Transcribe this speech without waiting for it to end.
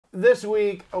this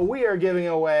week we are giving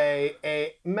away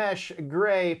a mesh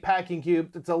gray packing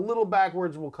cube. It's a little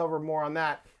backwards. We'll cover more on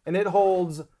that. And it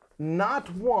holds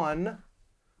not one,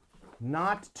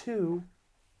 not two,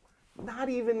 not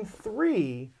even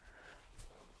three,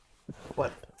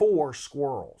 but 4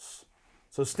 squirrels.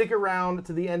 So stick around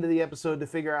to the end of the episode to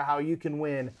figure out how you can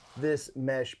win this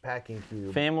mesh packing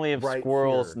cube. Family of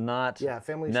squirrels not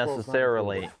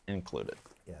necessarily included.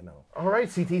 Yeah, no. All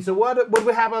right, CT. So what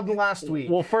happened last week?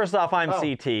 Well, first off, I'm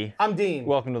CT. I'm Dean.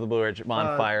 Welcome to the Blue Ridge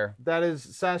Bonfire. That is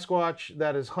Sasquatch.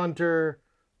 That is Hunter.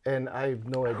 And I have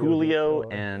no idea. Julio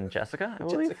and Jessica, I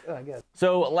believe. Jessica, I guess.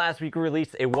 So last week we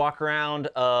released a walk around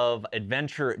of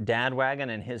Adventure Dad Wagon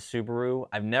and his Subaru.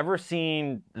 I've never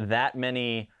seen that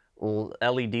many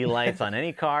LED lights on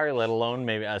any car, let alone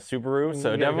maybe a Subaru.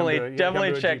 So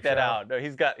definitely check that out. No,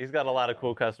 he's got a lot of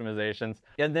cool customizations.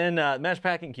 And then mesh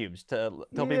packing cubes to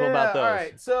tell people about those. All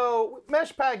right. So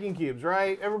mesh packing cubes,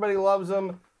 right? Everybody loves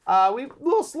them.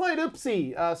 Little slight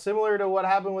oopsie, similar to what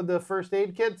happened with the first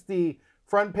aid kits. The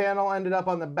front panel ended up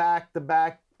on the back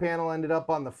panel ended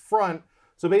up on the front.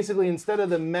 So basically, instead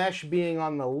of the mesh being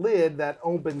on the lid that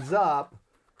opens up,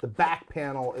 the back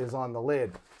panel is on the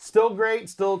lid. Still great,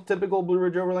 still typical Blue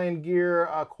Ridge Overland gear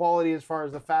quality as far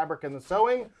as the fabric and the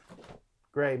sewing.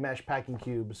 Gray mesh packing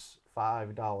cubes,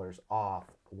 $5 off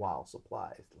while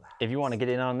supplies last. If you want to get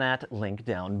in on that, link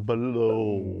down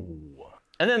below.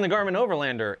 And then the Garmin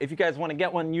Overlander, if you guys want to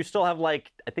get one, you still have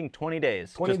like, I think 20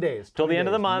 days. 20 days. Till the end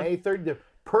of the month. May 30th. The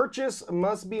purchase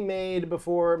must be made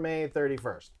before May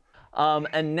 31st.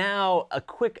 And now a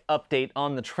quick update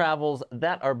on the travels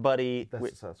that our buddy,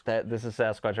 this is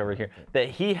Sasquatch over here, that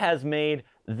he has made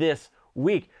this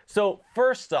week. So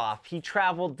first off, he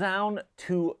traveled down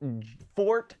to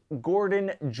Fort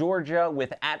Gordon, Georgia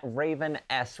with @Raven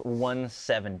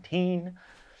S117.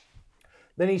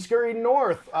 Then he scurried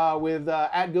north with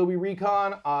 @Gobi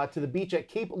Recon to the beach at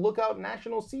Cape Lookout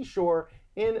National Seashore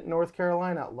in North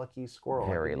Carolina. Lucky squirrel.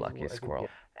 Very lucky squirrel.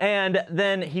 And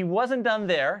then he wasn't done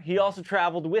there. He also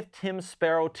traveled with Tim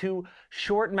Sparrow to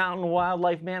Short Mountain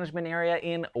Wildlife Management Area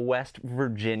in West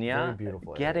Virginia. Very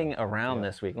beautiful. Getting around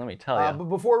this week, let me tell you. But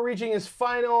before reaching his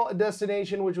final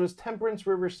destination, which was Temperance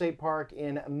River State Park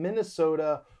in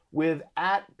Minnesota with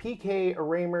 @PK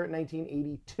Raymer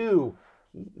 1982.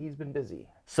 He's been busy.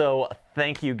 So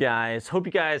thank you guys. Hope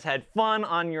you guys had fun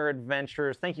on your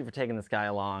adventures. Thank you for taking this guy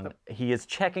along. He is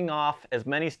checking off as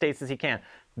many states as he can.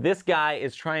 This guy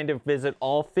is trying to visit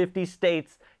all 50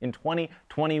 states in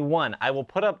 2021. I'll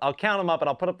count them up and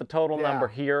I'll put up the total number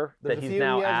here that he's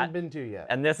now he at. hasn't been to yet.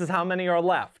 And this is how many are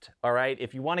left, all right?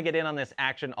 If you want to get in on this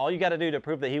action, all you got to do to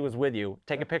prove that he was with you,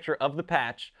 take a picture of the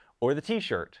patch or the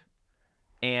t-shirt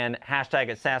and hashtag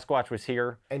it Sasquatch was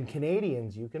here. And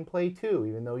Canadians, you can play too,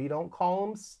 even though you don't call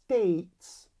them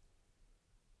states.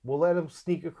 We'll let them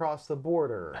sneak across the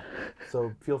border.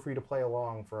 So feel free to play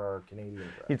along for our Canadian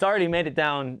friends. He's already made it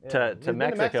down to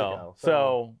Mexico.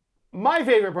 So my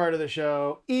favorite part of the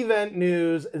show, event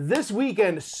news. This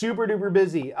weekend, super duper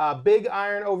busy. Big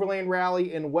Iron Overland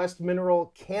Rally in West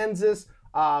Mineral, Kansas.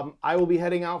 I will be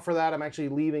heading out for that. I'm actually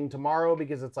leaving tomorrow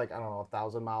because it's like, I don't know, a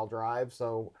 1,000-mile drive.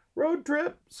 So road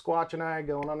trip, Squatch and I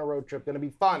going on a road trip. Gonna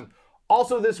be fun.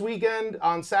 Also this weekend,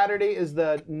 on Saturday, is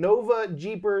the Nova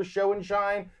Jeepers Show and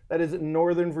Shine. That is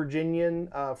Northern Virginian,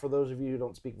 for those of you who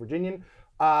don't speak Virginian.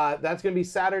 That's going to be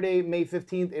Saturday, May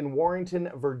 15th in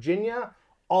Warrington, Virginia.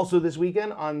 Also this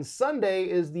weekend, on Sunday,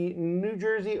 is the New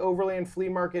Jersey Overland Flea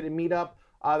Market and Meetup.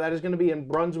 That is going to be in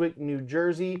Brunswick, New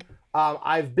Jersey.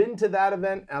 I've been to that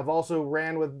event. I've also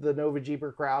ran with the Nova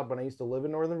Jeeper crowd when I used to live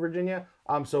in Northern Virginia.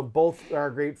 So both are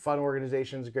great fun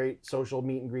organizations, great social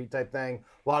meet and greet type thing.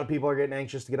 A lot of people are getting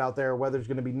anxious to get out there. Weather's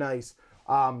going to be nice.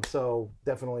 So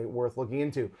definitely worth looking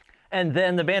into. And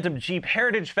then the Bantam Jeep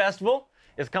Heritage Festival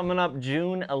is coming up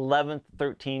June 11th,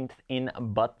 13th in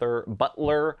Butler,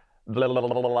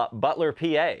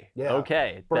 PA. Yeah.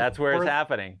 Okay, that's where it's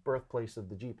happening. Birthplace of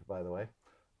the Jeep, by the way.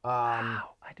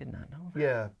 Wow, I did not know that.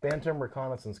 Yeah, Bantam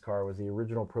Reconnaissance Car was the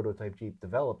original prototype Jeep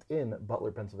developed in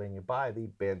Butler, Pennsylvania by the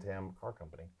Bantam Car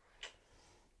Company.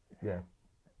 Yeah.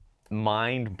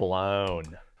 Mind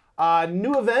blown.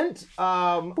 New event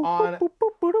on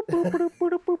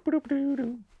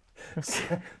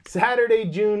Saturday,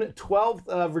 June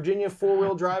 12th. Virginia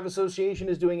Four-Wheel Drive Association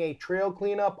is doing a trail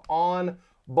cleanup on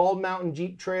Bald Mountain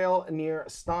Jeep Trail near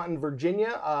Staunton,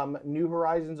 Virginia. New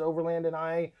Horizons Overland and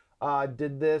I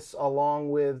did this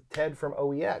along with Ted from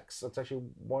OEX. That's actually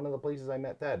one of the places I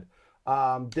met Ted.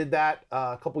 Did that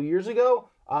a couple years ago.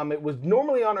 It was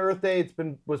normally on Earth Day.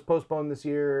 Was postponed this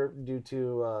year due to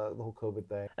the whole COVID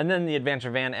thing. And then the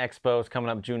Adventure Van Expo is coming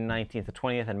up June 19th to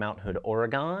 20th in Mount Hood,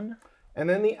 Oregon. And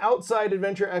then the Outside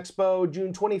Adventure Expo,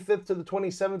 June 25th to the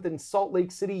 27th in Salt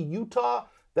Lake City, Utah.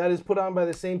 That is put on by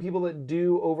the same people that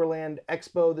do Overland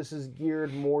Expo. This is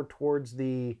geared more towards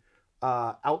the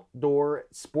outdoor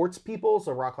sports people,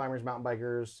 so rock climbers, mountain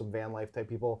bikers, some van life type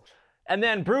people. And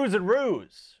then Brews and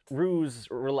Roos. Roos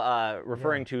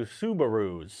referring to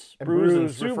Subarus. And Brews and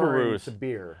Brews referring Subarus. to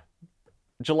beer.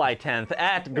 July 10th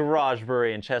at Garage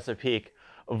Brewery in Chesapeake,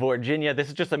 Virginia. This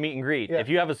is just a meet and greet. Yeah. If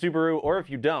you have a Subaru or if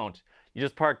you don't, you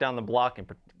just park down the block and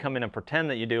come in and pretend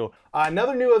that you do.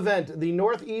 Another new event, the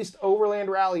Northeast Overland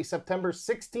Rally, September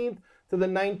 16th to the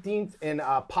 19th in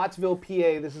Pottsville,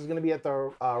 PA. This is going to be at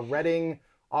the Reading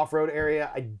off-road area.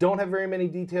 I don't have very many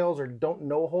details or don't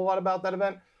know a whole lot about that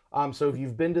event. So if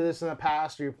you've been to this in the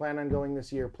past or you plan on going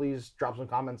this year, please drop some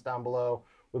comments down below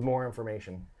with more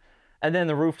information. And then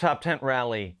the Rooftop Tent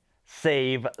Rally.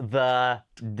 Save the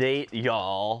date,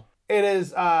 y'all. It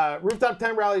is, Rooftop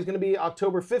Tent Rally is going to be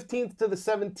October 15th to the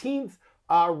 17th.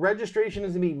 Registration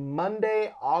is going to be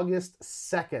Monday, August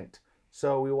 2nd.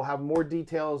 So we will have more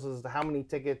details as to how many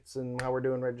tickets and how we're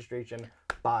doing registration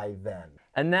by then.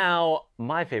 And now,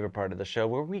 my favorite part of the show,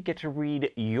 where we get to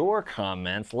read your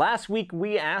comments. Last week,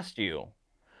 we asked you,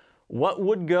 what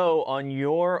would go on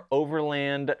your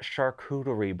Overland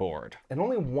charcuterie board? And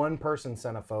only one person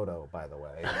sent a photo, by the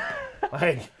way.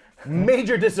 Like,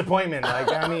 major disappointment.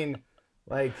 Like, I mean,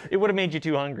 like... It would have made you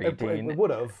too hungry, Dean. It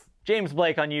would have. James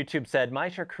Blake on YouTube said, my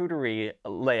charcuterie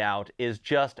layout is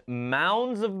just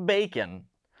mounds of bacon.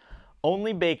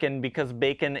 Only bacon because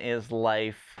bacon is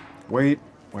life. Wait.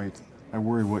 I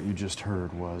worry what you just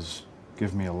heard was,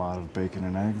 give me a lot of bacon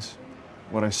and eggs.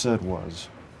 What I said was,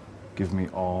 give me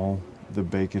all the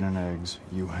bacon and eggs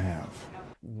you have.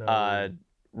 No.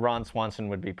 Ron Swanson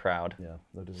would be proud. Yeah,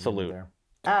 no disagreement Salute. there.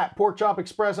 At Pork Chop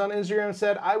Express on Instagram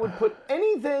said, I would put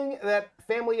anything that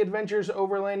Family Adventures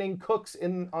Overlanding cooks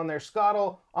on their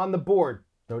scuttle on the board.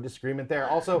 No disagreement there.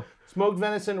 Also, smoked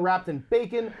venison wrapped in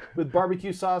bacon with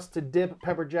barbecue sauce to dip,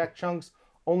 pepper jack chunks,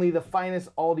 only the finest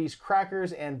Aldi's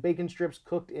crackers, and bacon strips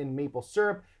cooked in maple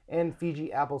syrup, and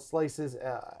Fiji apple slices.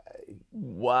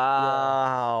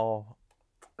 Wow.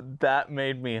 That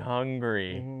made me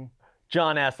hungry. Mm-hmm.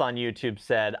 John S. on YouTube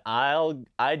said,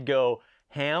 I'd go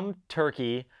ham,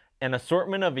 turkey, an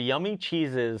assortment of yummy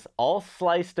cheeses, all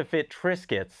sliced to fit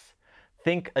Triscuits.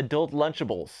 Think adult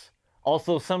Lunchables.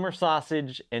 Also summer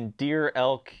sausage and deer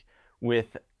elk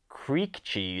with creek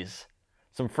cheese.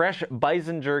 Some fresh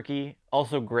bison jerky,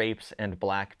 also grapes and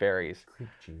blackberries. Creek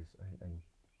cheese. I'm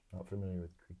not familiar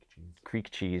with creek cheese.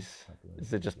 Creek cheese.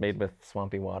 Is it just made with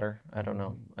swampy water? I don't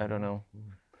know.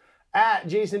 At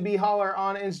Jason B. Holler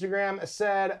on Instagram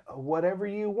said, whatever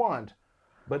you want,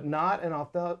 but not an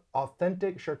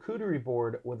authentic charcuterie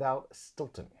board without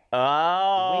Stilton.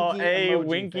 Oh, Winky a emoji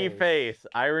winky face. face.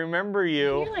 I remember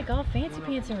you. You're like all fancy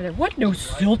pants over there. What? No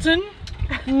Stilton?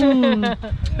 I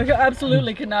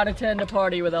absolutely cannot attend a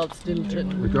party without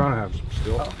Stilton. We're gonna have some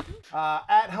still.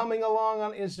 At Humming Along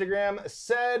on Instagram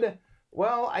said,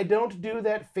 well, I don't do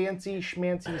that fancy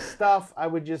schmancy stuff. I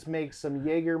would just make some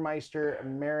Jägermeister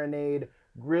marinade,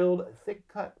 grilled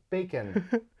thick-cut bacon.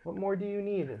 What more do you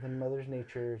need than Mother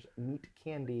Nature's meat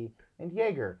candy and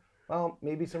Jaeger? Well,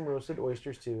 maybe some roasted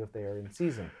oysters too if they are in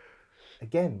season.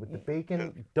 Again, with the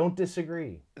bacon, don't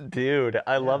disagree. Dude,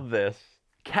 I love this.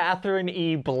 Catherine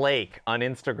E. Blake on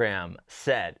Instagram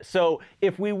said, so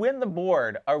if we win the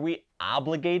board, are we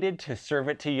obligated to serve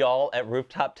it to y'all at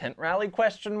Rooftop Tent Rally, ?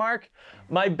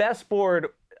 My best board,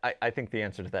 I think the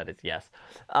answer to that is yes.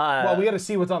 Well, we got to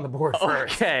see what's on the board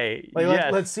first. Okay, Like,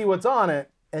 yes. let's see what's on it,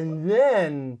 and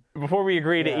then... Before we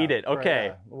agree to eat it, okay.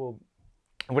 Right, We'll,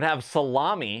 Would have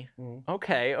salami,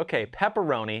 okay,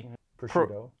 pepperoni,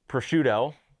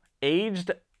 prosciutto,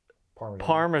 aged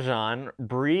Parmesan,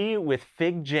 brie with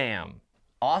fig jam,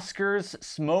 Oscar's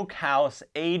Smokehouse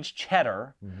aged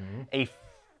cheddar, a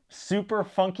super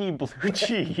funky blue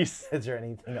cheese. Is there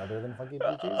anything other than funky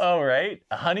blue cheese? All right.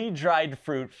 Honey dried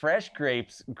fruit, fresh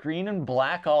grapes, green and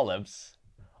black olives,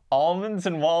 almonds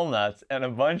and walnuts, and a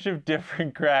bunch of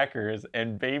different crackers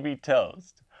and baby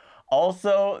toast.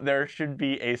 Also, there should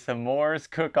be a s'mores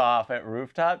cook-off at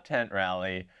Rooftop Tent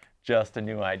Rally. Just a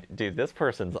new idea. Dude, this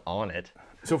person's on it.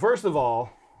 So first of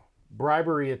all,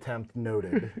 bribery attempt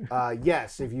noted.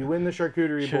 Yes, if you win the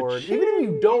charcuterie board, even if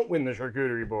you don't win the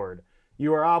charcuterie board,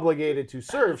 you are obligated to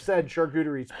serve said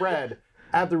charcuterie spread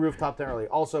at the Rooftop Tent Rally.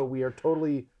 Also, we are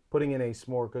totally putting in a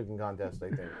s'more cooking contest, I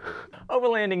think.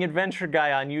 Overlanding Adventure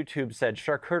Guy on YouTube said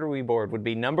charcuterie board would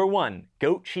be number 1,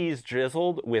 goat cheese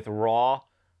drizzled with raw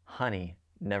honey.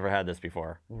 Never had this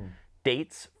before.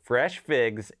 Dates, fresh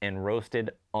figs, and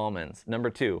roasted almonds. Number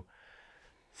 2,